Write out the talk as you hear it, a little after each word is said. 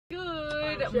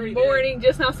Good morning.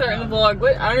 Just now starting the vlog.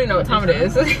 What? I don't even know what time it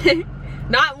is.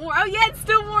 Not more. Oh yeah, it's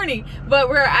still morning. But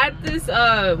we're at this.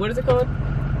 What is it called?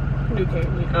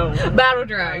 Battle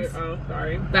Drags. Oh,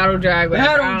 sorry. Battle Drag.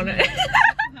 Whatever. I don't know.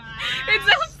 It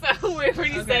sounds so weird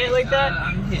when you say it like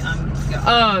that.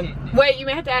 Wait, you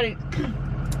may have to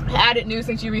add it new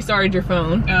since you restarted your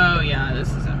phone. Oh yeah, this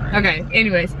isn't right. Okay,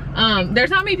 anyways,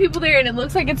 there's not many people there and it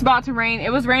looks like it's about to rain.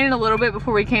 It was raining a little bit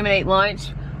before we came and ate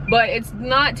lunch, but it's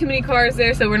not too many cars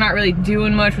there, so we're not really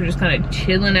doing much. We're just kind of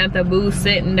chilling at the booth,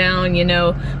 sitting down, you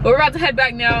know. But we're about to head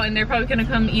back now and they're probably gonna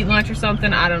come eat lunch or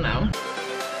something, I don't know.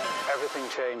 Everything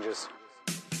changes.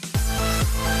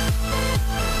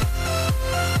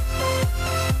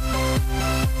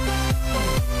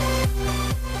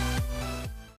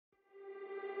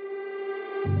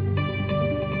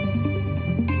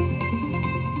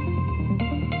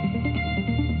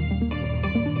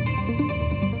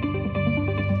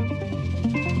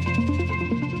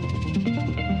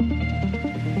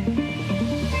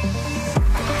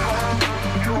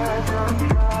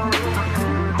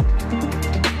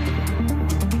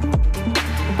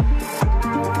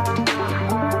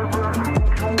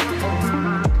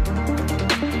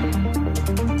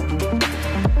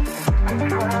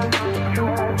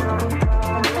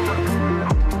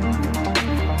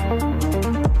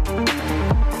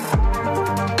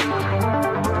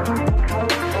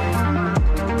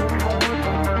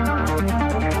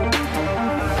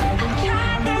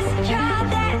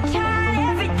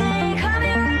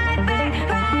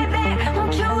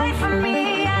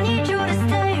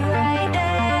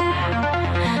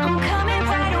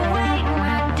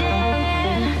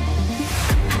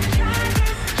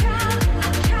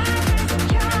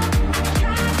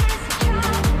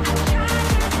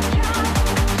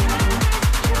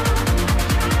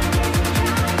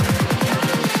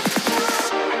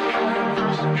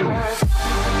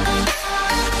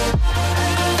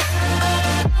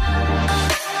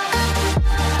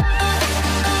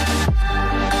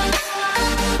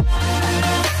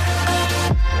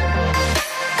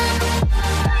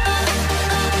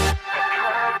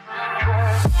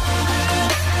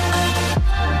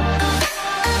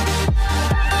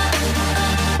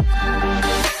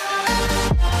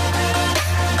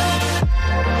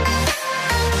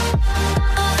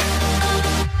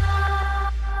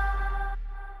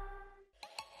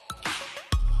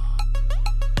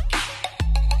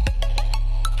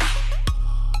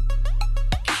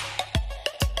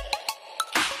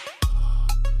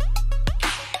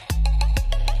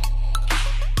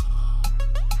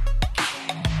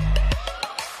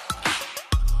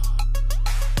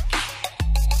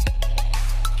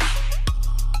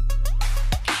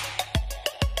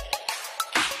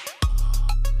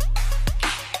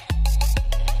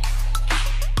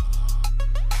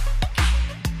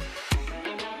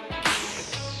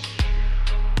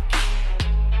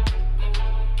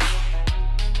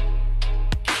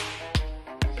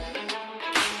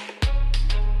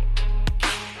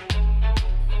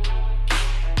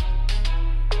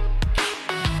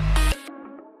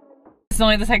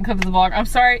 Only the second clip of the vlog. I'm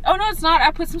sorry. Oh no, it's not. I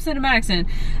put some cinematics in.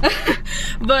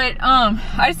 But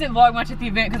I just didn't vlog much at the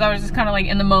event because I was just kind of like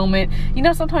in the moment. You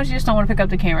know, sometimes you just don't want to pick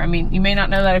up the camera. I mean, you may not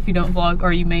know that if you don't vlog,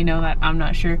 or you may know that. I'm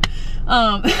not sure.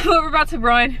 But we're about to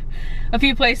run a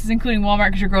few places, including Walmart,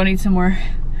 because your girl needs some more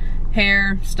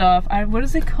hair stuff. What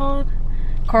is it called?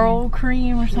 Curl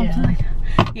cream or something like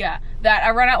that. Yeah, that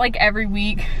I run out like every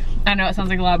week. I know it sounds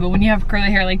like a lot, but when you have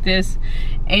curly hair like this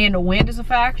and wind is a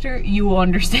factor, you will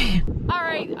understand. All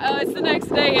right, it's the next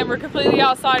day and we're completely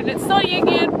outside and it's sunny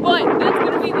again, but that's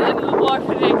gonna be the end of the vlog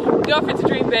for today. Don't forget to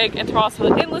dream big and to prosper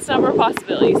with an endless number of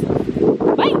possibilities.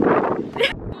 Bye.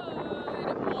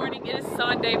 Good morning, it is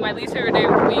Sunday, my least favorite day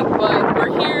of the week, but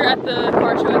we're here at the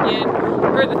car show again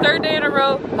for the third day in a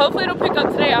row. Hopefully it'll pick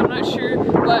up today, I'm not sure,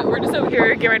 but we're just over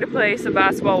here getting ready to play some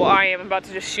basketball while I am about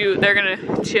to just shoot. They're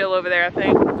gonna chill over there, I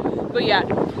think. But yeah,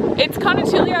 it's kind of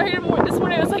chilly out here. This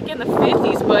morning it was like in the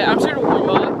 50s, but I'm sure it'll warm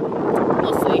up.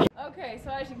 We'll see. Okay,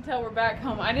 so as you can tell, we're back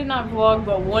home. I did not vlog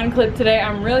but one clip today.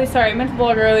 I'm really sorry. I meant to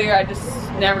vlog earlier. I just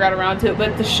never got around to it.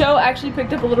 But the show actually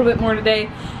picked up a little bit more today.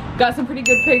 Got some pretty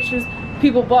good pictures.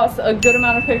 People bought a good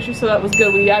amount of pictures, so that was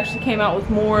good. We actually came out with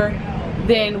more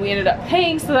than we ended up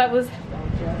paying, so that was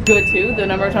good too. The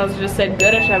number of times I just said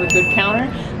good, I should have a good counter.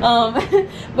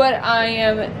 But I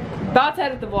am about to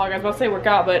edit the vlog. I was about to say work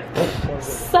out, but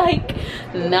psych,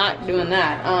 not doing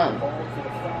that.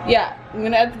 Yeah, I'm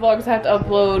gonna edit the vlog because I have to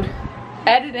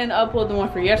edit and upload the one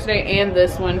for yesterday and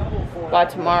this one by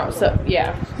tomorrow. So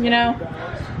yeah, you know.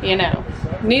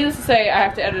 Needless to say, I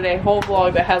have to edit a whole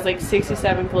vlog that has like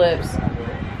 67 clips,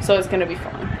 so it's gonna be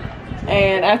fun.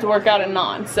 And I have to work out at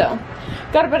 9, so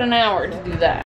Got about an hour to do that.